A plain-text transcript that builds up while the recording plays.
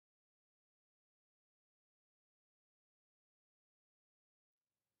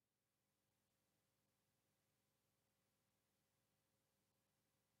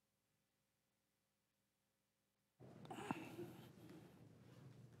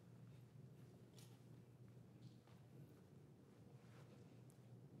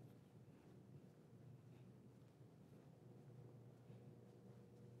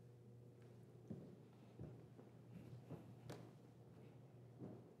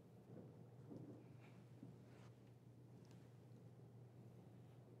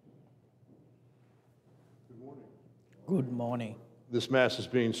Good morning. This Mass is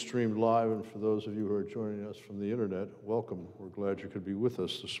being streamed live, and for those of you who are joining us from the internet, welcome. We're glad you could be with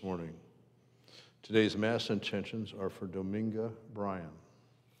us this morning. Today's Mass intentions are for Dominga Bryan.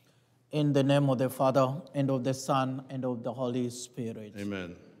 In the name of the Father, and of the Son, and of the Holy Spirit.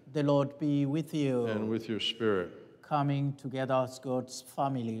 Amen. The Lord be with you. And with your spirit. Coming together as God's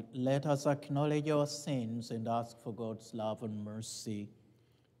family, let us acknowledge our sins and ask for God's love and mercy.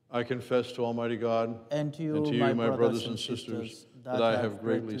 I confess to Almighty God and to you, my brothers and sisters, that I have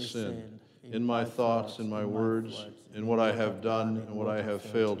greatly sinned in my thoughts, in my words, in what I have done and what I have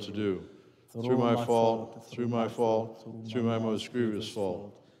failed to do. Through my fault, through my most grievous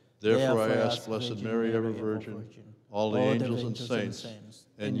fault. Therefore I ask Blessed Mary, ever Virgin, all the angels and saints,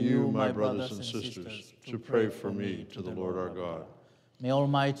 and you, my brothers and sisters, to pray for me to the Lord our God. May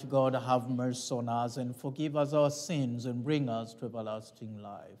Almighty God have mercy on us and forgive us our sins and bring us to everlasting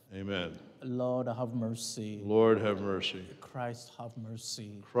life. Amen. Lord, have mercy. Lord, have mercy. Christ, have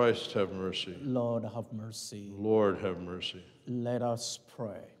mercy. Christ, have mercy. Lord, have mercy. Lord, have mercy. Let us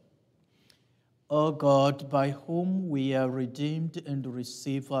pray. O God, by whom we are redeemed and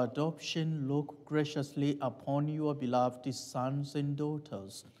receive adoption, look graciously upon your beloved sons and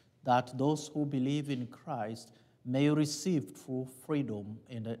daughters, that those who believe in Christ may receive true freedom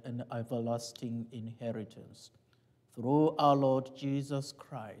and an everlasting inheritance. Through our Lord Jesus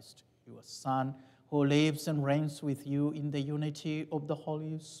Christ, your Son, who lives and reigns with you in the unity of the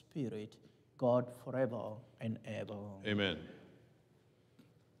Holy Spirit, God forever and ever. Amen.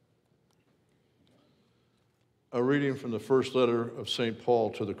 A reading from the first letter of St. Paul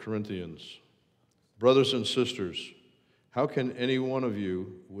to the Corinthians. Brothers and sisters, how can any one of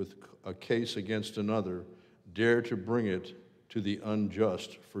you with a case against another dare to bring it to the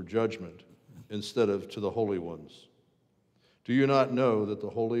unjust for judgment instead of to the holy ones? Do you not know that the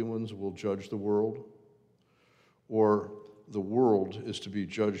holy ones will judge the world? Or the world is to be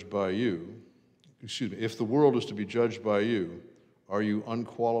judged by you? If the world is to be judged by you, are you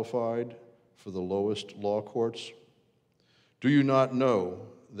unqualified for the lowest law courts? Do you not know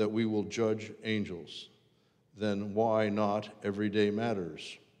that we will judge angels? Then why not everyday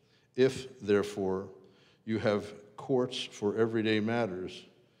matters? If, therefore, you have courts for everyday matters,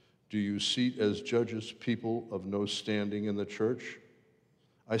 do you seat as judges people of no standing in the church?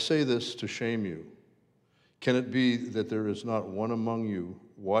 I say this to shame you. Can it be that there is not one among you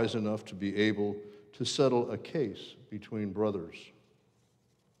wise enough to be able to settle a case between brothers?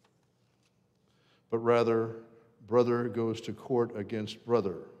 But rather, brother goes to court against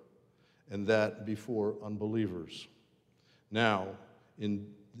brother, and that before unbelievers. Now,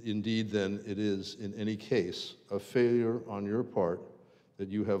 indeed, then, it is, in any case, a failure on your part that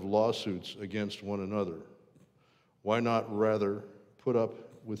you have lawsuits against one another. Why not rather put up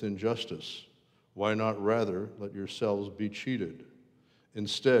with injustice? Why not rather let yourselves be cheated?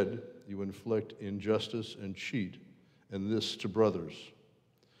 Instead, you inflict injustice and cheat, and this to brothers.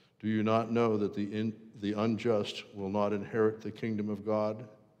 Do you not know that the unjust will not inherit the kingdom of God?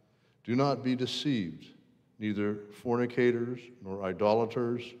 Do not be deceived. Neither fornicators, nor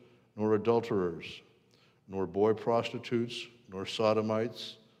idolaters, nor adulterers, nor boy prostitutes, nor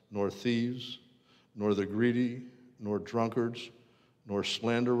sodomites, nor thieves, nor the greedy, nor drunkards, nor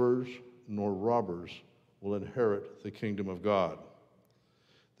slanderers, nor robbers will inherit the kingdom of God.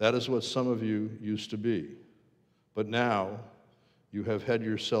 That is what some of you used to be. But now you have had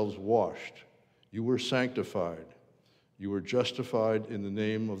yourselves washed. You were sanctified. You were justified in the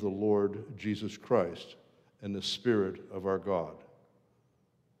name of the Lord Jesus Christ and the Spirit of our God.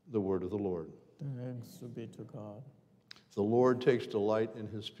 The word of the Lord. Thanks be to God. The Lord takes delight in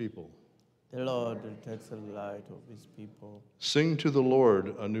his people. The Lord takes delight of his people. Sing to the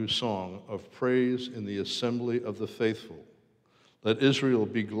Lord a new song of praise in the assembly of the faithful. Let Israel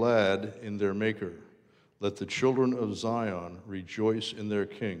be glad in their Maker. Let the children of Zion rejoice in their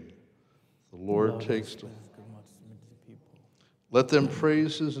King. The Lord takes delight. Let them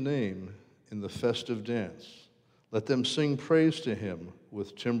praise his name in the festive dance. Let them sing praise to him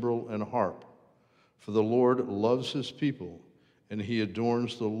with timbrel and harp. For the Lord loves his people, and he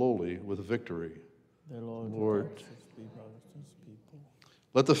adorns the lowly with victory. The Lord his people.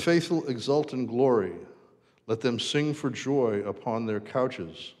 Let the faithful exult in glory. Let them sing for joy upon their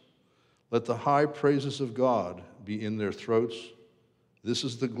couches. Let the high praises of God be in their throats. This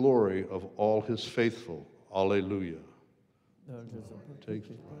is the glory of all his faithful. Alleluia. Take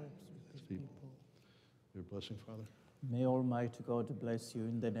his people. Your blessing, Father. May Almighty God bless you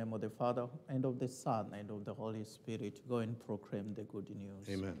in the name of the Father, and of the Son, and of the Holy Spirit. Go and proclaim the good news.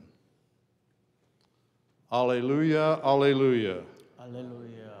 Amen. Alleluia, alleluia.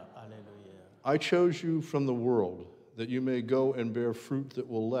 Alleluia, alleluia. I chose you from the world, that you may go and bear fruit that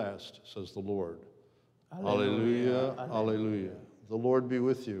will last, says the Lord. Alleluia, alleluia. The Lord be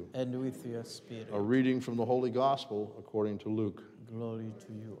with you. And with your spirit. A reading from the Holy Gospel according to Luke. Glory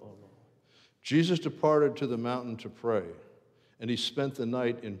to you, O Lord. Jesus departed to the mountain to pray, and he spent the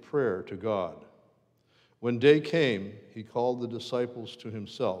night in prayer to God. When day came, he called the disciples to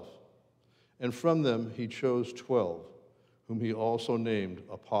himself, and from them he chose 12, whom he also named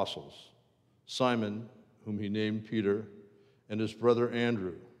apostles: Simon, whom he named Peter, and his brother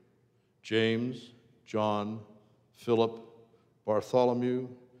Andrew, James, John, Philip, Bartholomew,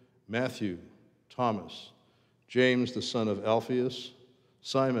 Matthew, Thomas, James the son of Alphaeus,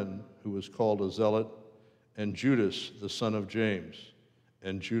 Simon, who was called a zealot, and Judas the son of James,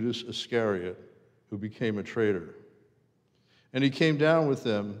 and Judas Iscariot, who became a traitor. And he came down with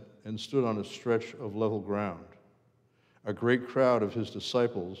them and stood on a stretch of level ground. A great crowd of his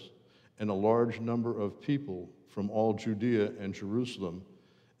disciples and a large number of people from all Judea and Jerusalem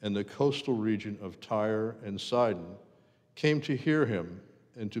and the coastal region of Tyre and Sidon came to hear him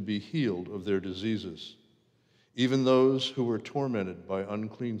and to be healed of their diseases. Even those who were tormented by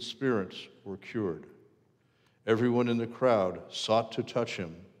unclean spirits were cured. Everyone in the crowd sought to touch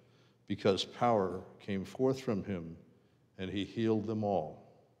him, because power came forth from him, and he healed them all.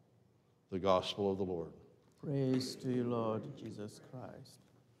 The Gospel of the Lord. Praise to you, Lord Jesus Christ.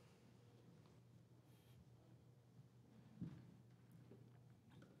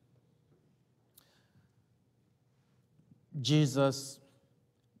 Jesus,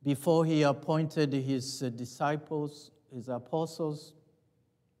 before he appointed his disciples, his apostles,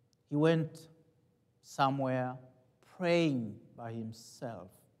 he went somewhere praying by himself,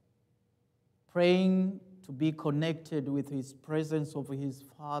 praying to be connected with his presence of his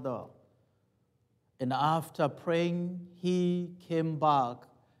Father. And after praying, he came back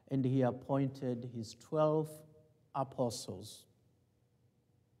and he appointed his 12 apostles.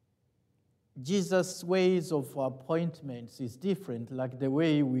 Jesus' ways of appointments is different, like the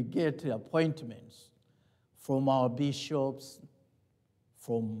way we get appointments from our bishops,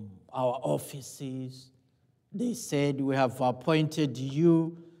 from our offices. They said, we have appointed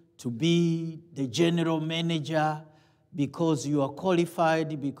you to be the general manager because you are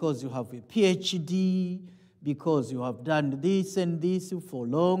qualified, because you have a PhD, because you have done this and this for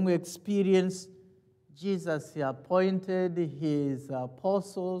long experience. Jesus appointed his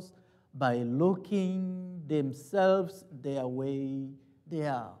apostles by looking themselves their way they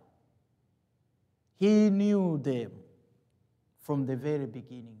are. He knew them from the very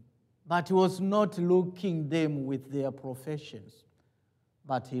beginning, but he was not looking them with their professions,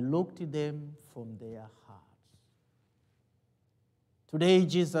 but he looked at them from their hearts. Today,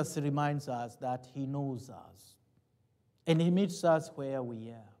 Jesus reminds us that he knows us, and he meets us where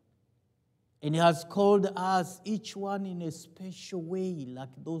we are. And he has called us, each one in a special way, like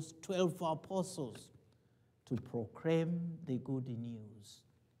those 12 apostles, to proclaim the good news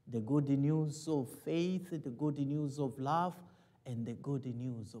of faith, the good news of love, and the good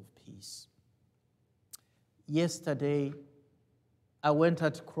news of peace. Yesterday, I went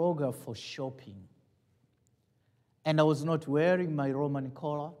at Kroger for shopping, and I was not wearing my Roman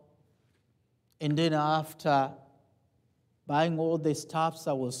collar. And then after buying all the stuffs,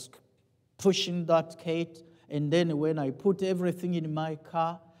 I was pushing that gate, and then when I put everything in my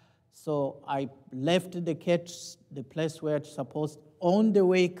car, so I left the gate, the place where it's supposed. On the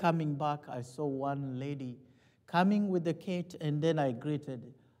way coming back, I saw one lady coming with the gate, and then I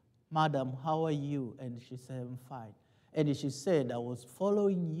greeted, "Madam, how are you?" And she said, "I'm fine." And she said, "I was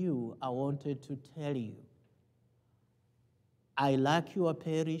following you. I wanted to tell you, I like your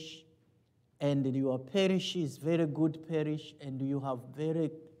parish, and your parish is very good parish, and you have very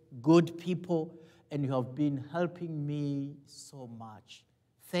good people, and you have been helping me so much.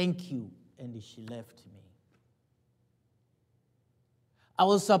 Thank you." And she left me. I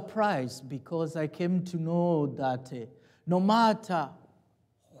was surprised because I came to know that no matter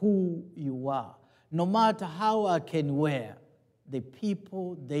who you are, no matter how I can wear, the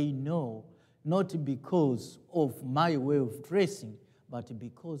people they know, not because of my way of dressing, but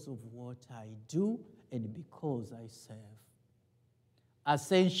because of what I do and because I serve.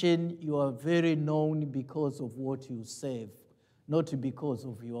 Ascension, you are very known because of what you serve, not because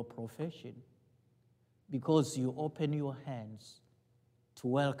of your profession, because you open your hands to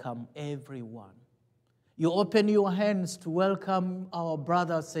welcome everyone. You open your hands to welcome our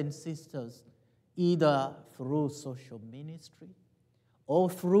brothers and sisters, either through social ministry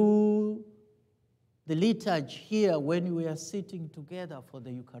or through the liturgy here when we are sitting together for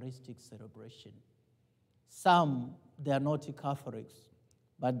the Eucharistic celebration. Some, they are not Catholics,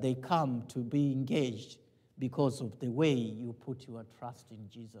 but they come to be engaged because of the way you put your trust in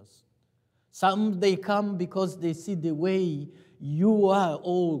Jesus. Some, they come because they see the way you are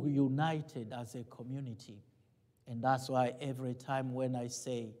all united as a community. And that's why every time when I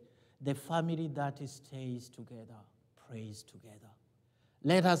say, the family that stays together, prays together.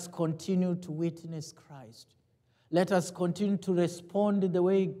 Let us continue to witness Christ. Let us continue to respond the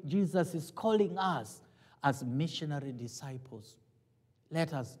way Jesus is calling us as missionary disciples.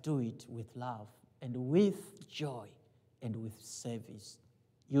 Let us do it with love and with joy and with service.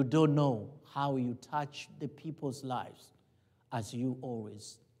 You don't know how you touch the people's lives as you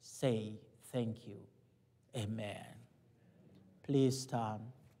always say thank you. Amen. Please stand.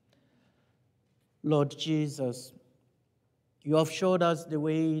 Lord Jesus, you have showed us the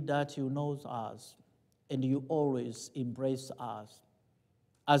way that you know us, and you always embrace us.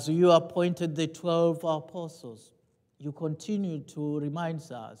 As you appointed the 12 apostles, you continue to remind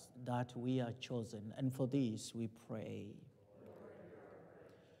us that we are chosen, and for this we pray.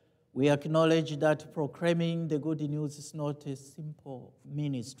 We acknowledge that proclaiming the good news is not a simple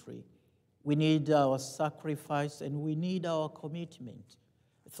ministry. We need our sacrifice and we need our commitment.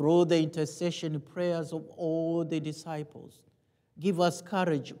 Through the intercession prayers of all the disciples, give us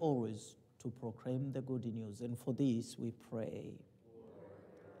courage always to proclaim the good news, and for this we pray.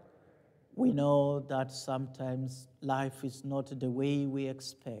 We know that sometimes life is not the way we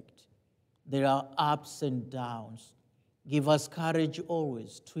expect. There are ups and downs. Give us courage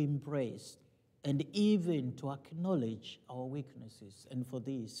always to embrace and even to acknowledge our weaknesses, and for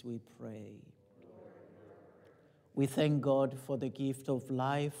this we pray. We thank God for the gift of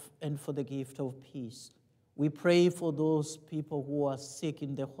life and for the gift of peace. We pray for those people who are sick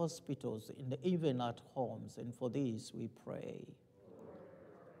in the hospitals and even at homes, and for this we pray.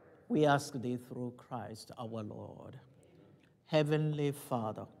 We ask thee through Christ our Lord. Heavenly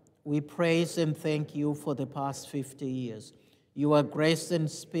Father, we praise and thank you for the past 50 years. Your grace and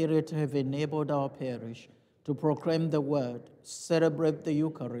spirit have enabled our parish to proclaim the word, celebrate the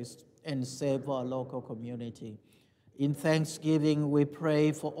Eucharist, and serve our local community. In thanksgiving, we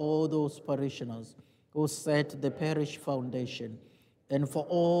pray for all those parishioners who set the parish foundation, and for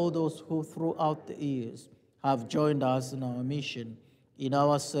all those who throughout the years have joined us in our mission, in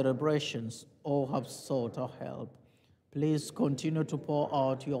our celebrations, or have sought our help. Please continue to pour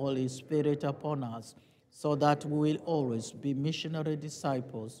out your Holy Spirit upon us, so that we will always be missionary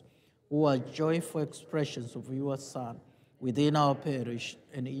disciples who are joyful expressions of your Son within our parish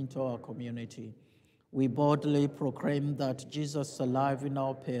and into our community. We boldly proclaim that Jesus is alive in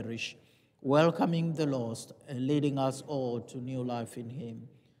our parish, welcoming the lost and leading us all to new life in him.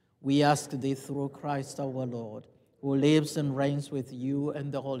 We ask thee through Christ our Lord, who lives and reigns with you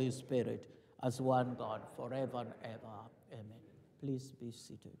and the Holy Spirit as one God forever and ever. Amen. Please be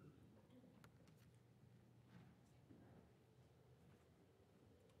seated.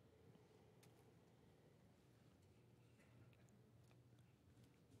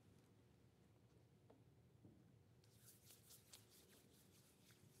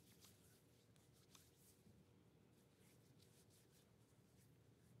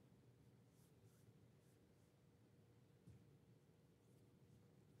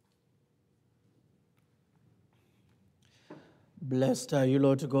 Blessed are you,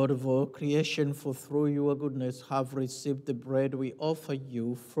 Lord God of all creation, for through your goodness have received the bread we offer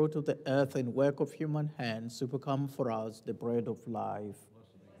you, fruit of the earth and work of human hands, to become for us the bread of life.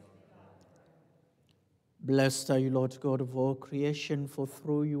 Blessed are you, Lord God of all creation, for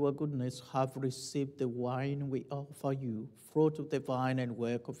through your goodness have received the wine we offer you, fruit of the vine and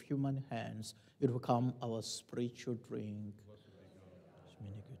work of human hands, it will become our spiritual drink.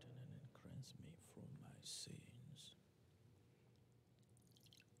 Cleanse me from my sins.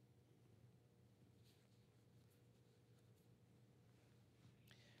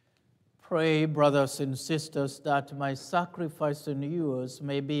 Pray, brothers and sisters, that my sacrifice and yours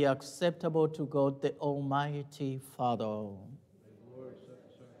may be acceptable to God the Almighty Father. May the Lord accept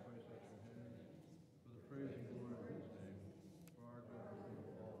the sacrifice at your hands for the praise and glory of his name, for our good and the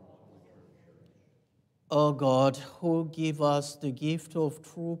good of all his holy church. O God, who give us the gift of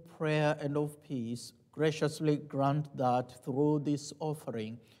true prayer and of peace, graciously grant that through this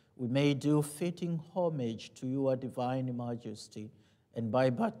offering we may do fitting homage to your divine majesty, and by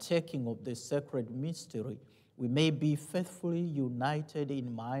partaking of the sacred mystery, we may be faithfully united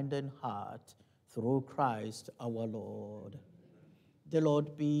in mind and heart through Christ our Lord. The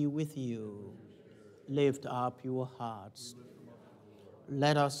Lord be with you. Lift up your hearts.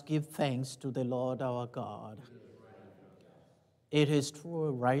 Let us give thanks to the Lord our God. It is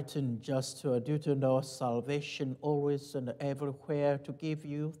true, right, and just to our duty and our salvation always and everywhere to give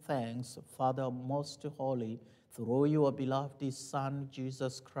you thanks, Father most holy, through your beloved Son,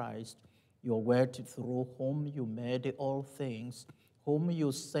 Jesus Christ, your word through whom you made all things, whom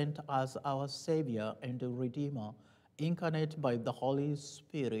you sent as our Savior and Redeemer, incarnate by the Holy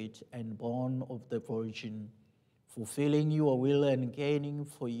Spirit and born of the Virgin, fulfilling your will and gaining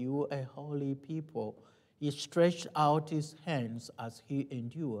for you a holy people. He stretched out his hands as he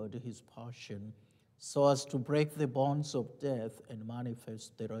endured his passion, so as to break the bonds of death and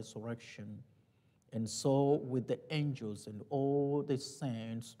manifest the resurrection. And so, with the angels and all the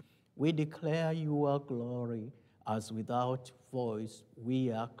saints, we declare your glory, as without voice we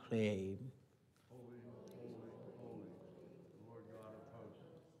acclaim.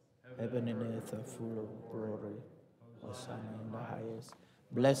 Heaven and earth are full of glory. Hosanna in the highest.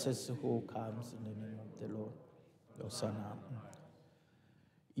 Blessed is who comes in the name of the Lord. Hosanna.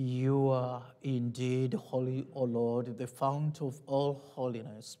 You are indeed holy, O Lord, the fount of all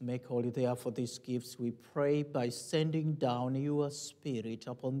holiness. Make holy, therefore, these gifts, we pray, by sending down your Spirit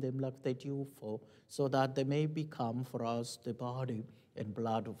upon them like the dewfall, so that they may become for us the body and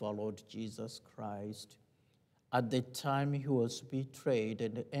blood of our Lord Jesus Christ. At the time he was betrayed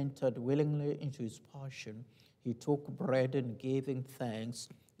and entered willingly into his passion, he took bread and giving thanks,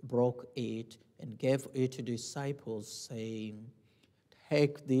 broke it, and gave it to disciples, saying,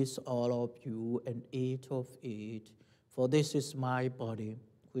 "Take this, all of you, and eat of it, for this is my body,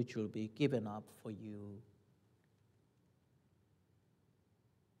 which will be given up for you."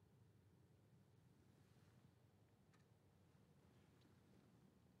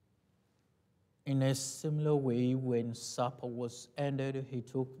 In a similar way, when supper was ended, he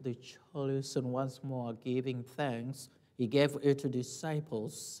took the chalice, and once more giving thanks, he gave it to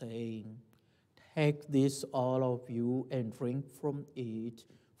disciples, saying, "Take this, all of you, and drink from it,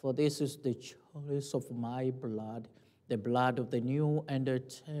 for this is the chalice of my blood, the blood of the new and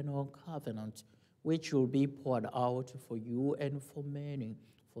eternal covenant, which will be poured out for you and for many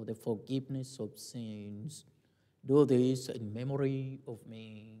for the forgiveness of sins. Do this in memory of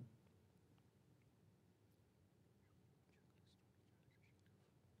me."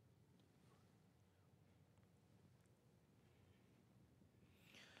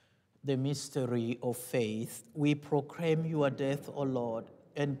 The mystery of faith. We proclaim your death, O Lord,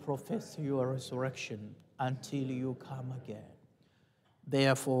 and profess your resurrection until you come again.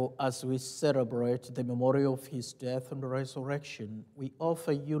 Therefore, as we celebrate the memorial of his death and resurrection, we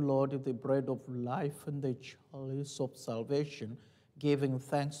offer you, Lord, the bread of life and the chalice of salvation, giving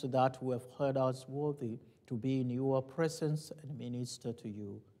thanks that we have heard us worthy to be in your presence and minister to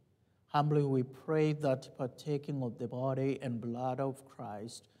you. Humbly we pray that, partaking of the body and blood of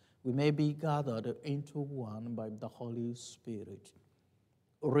Christ, we may be gathered into one by the Holy Spirit.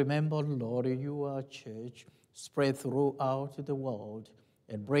 Remember, Lord, your church spread throughout the world,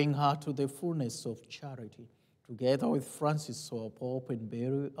 and bring her to the fullness of charity, together with Francis, our Pope, and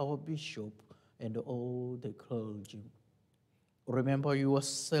Mary, our Bishop, and all the clergy. Remember your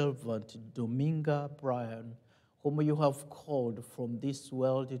servant, Dominga Bryan, whom you have called from this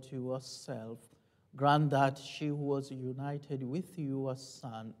world to yourself. Grant that she who was united with your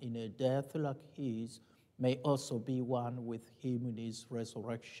Son in a death like his may also be one with him in his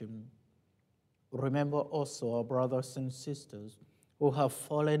resurrection. Remember also our brothers and sisters who have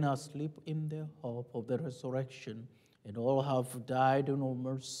fallen asleep in the hope of the resurrection, and all have died in your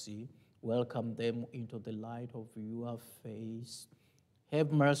mercy. Welcome them into the light of your face.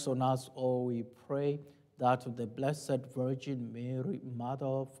 Have mercy on us all, we pray, that the Blessed Virgin Mary, Mother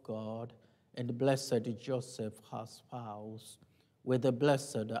of God, and blessed Joseph, her spouse, with the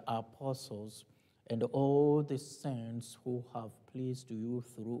blessed apostles, and all the saints who have pleased you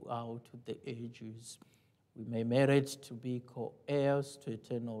throughout the ages, we may merit to be co-heirs to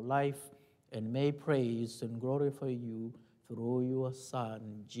eternal life, and may praise and glorify you through your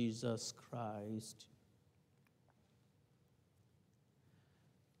Son, Jesus Christ.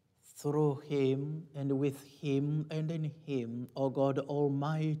 Through him, and with him, and in him, O God,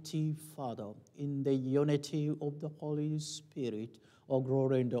 Almighty Father, in the unity of the Holy Spirit, all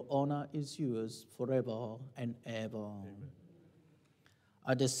glory and honor is yours forever and ever. Amen.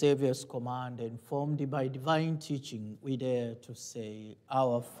 At the Savior's command, informed by divine teaching, we dare to say,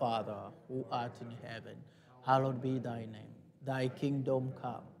 Our Father, who art in heaven, hallowed be thy name. Thy kingdom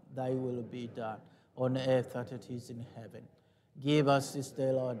come, thy will be done, on earth as it is in heaven. Give us this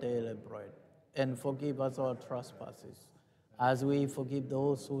day our daily bread, and forgive us our trespasses, as we forgive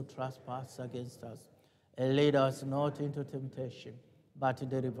those who trespass against us. And lead us not into temptation, but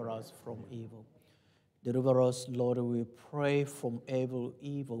deliver us from evil. Deliver us, Lord, we pray, from every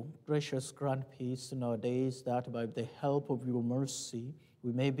evil. Gracious, grant peace in our days, that by the help of your mercy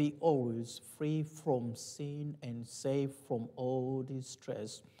we may be always free from sin and safe from all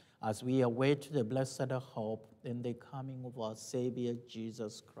distress, as we await the blessed hope in the coming of our Savior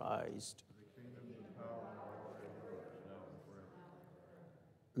Jesus Christ.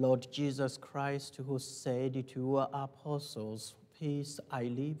 Lord Jesus Christ, who said to your apostles, "Peace I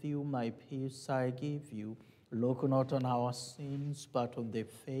leave you, my peace I give you," look not on our sins, but on the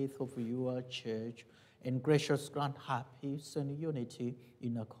faith of your church, and gracious grant her peace and unity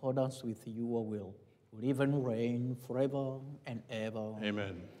in accordance with your will, who live and reign forever and ever.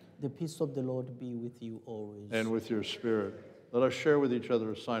 Amen. The peace of the Lord be with you always. And with your spirit. Let us share with each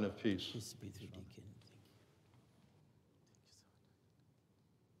other a sign of peace. Peace be with you, Deacon.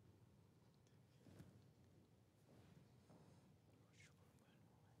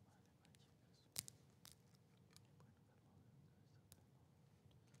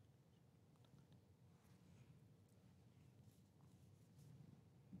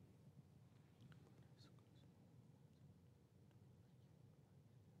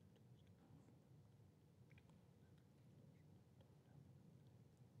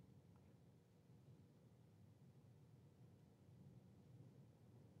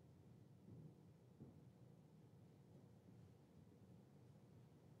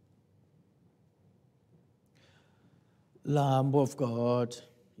 Lamb of God,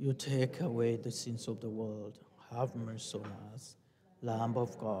 you take away the sins of the world. Have mercy on us. Lamb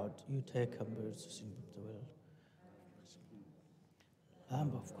of God, you take away the sins of the world.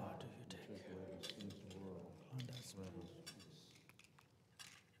 Lamb of God, you take away the sins of the world.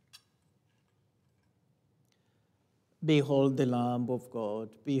 Behold the Lamb of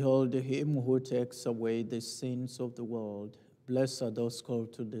God. Behold him who takes away the sins of the world. Blessed are those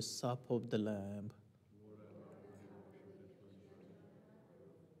called to the supper of the Lamb.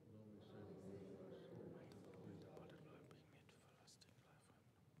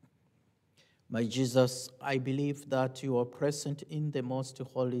 My Jesus, I believe that you are present in the most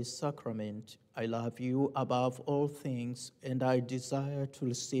holy sacrament. I love you above all things, and I desire to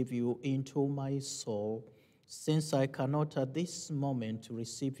receive you into my soul. Since I cannot at this moment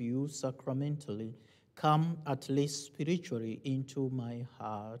receive you sacramentally, come at least spiritually into my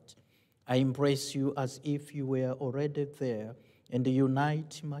heart. I embrace you as if you were already there, and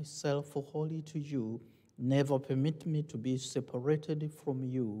unite myself wholly to you. Never permit me to be separated from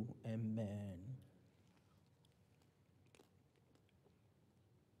you. Amen.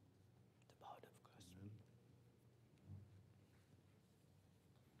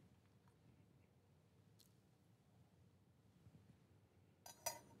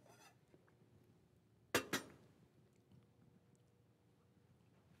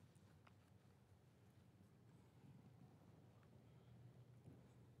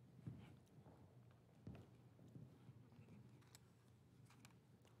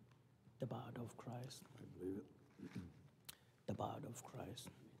 The blood of Christ. I believe it. The blood of Christ.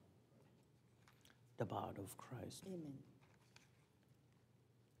 The blood of Christ. Amen.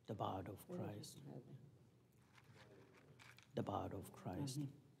 The blood of Christ. The blood of Christ.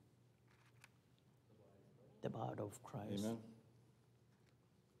 The blood of Christ. Amen.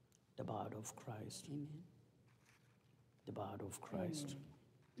 The blood of Christ. Amen. The blood of Christ.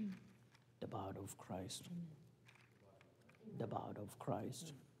 The blood of Christ. The blood of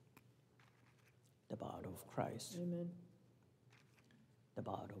Christ. The blood of Christ. Amen. The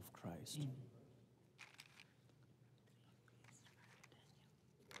blood of Christ.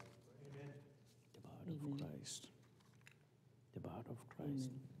 The blood of Christ. The blood of Christ.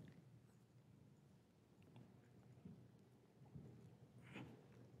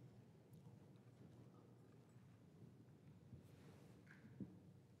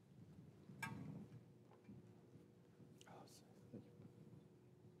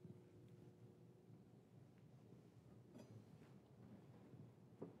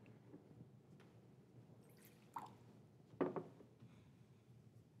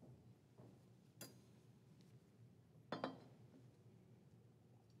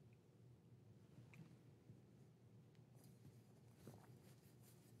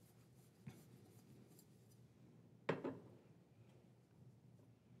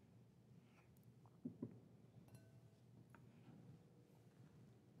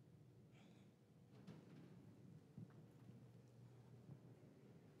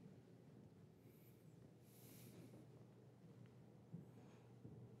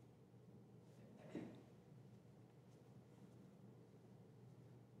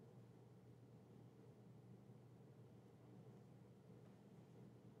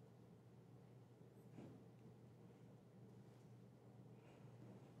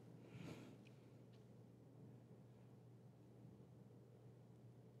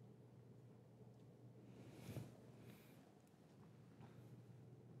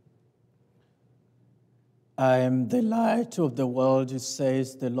 I am the light of the world,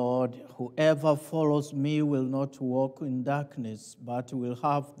 says the Lord. Whoever follows me will not walk in darkness, but will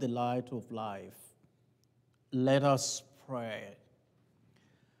have the light of life. Let us pray.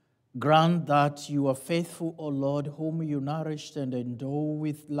 Grant that you are faithful, O Lord, whom you nourished and endow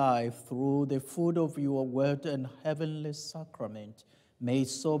with life through the food of your word and heavenly sacrament, may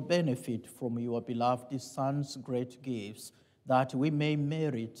so benefit from your beloved Son's great gifts, that we may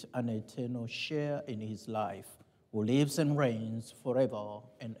merit an eternal share in his life, who lives and reigns forever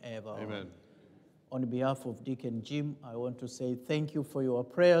and ever. Amen. On behalf of Deacon Jim, I want to say thank you for your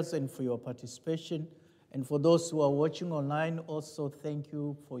prayers and for your participation. And for those who are watching online, also thank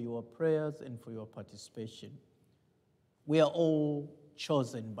you for your prayers and for your participation. We are all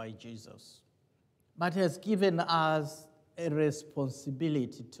chosen by Jesus, but he has given us a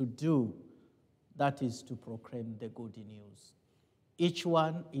responsibility to do, that is to proclaim the good news, each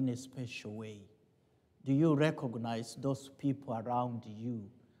one in a special way. Do you recognize those people around you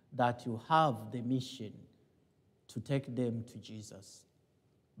that you have the mission to take them to Jesus?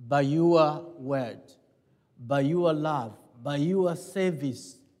 By your word, by your love, by your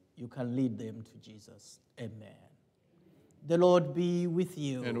service, you can lead them to Jesus. Amen. The Lord be with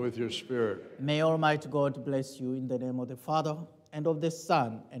you. And with your spirit. May Almighty God bless you in the name of the Father, and of the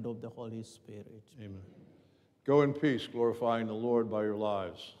Son, and of the Holy Spirit. Amen. Go in peace, glorifying the Lord by your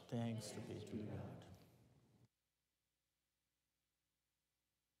lives. Thanks to be to you.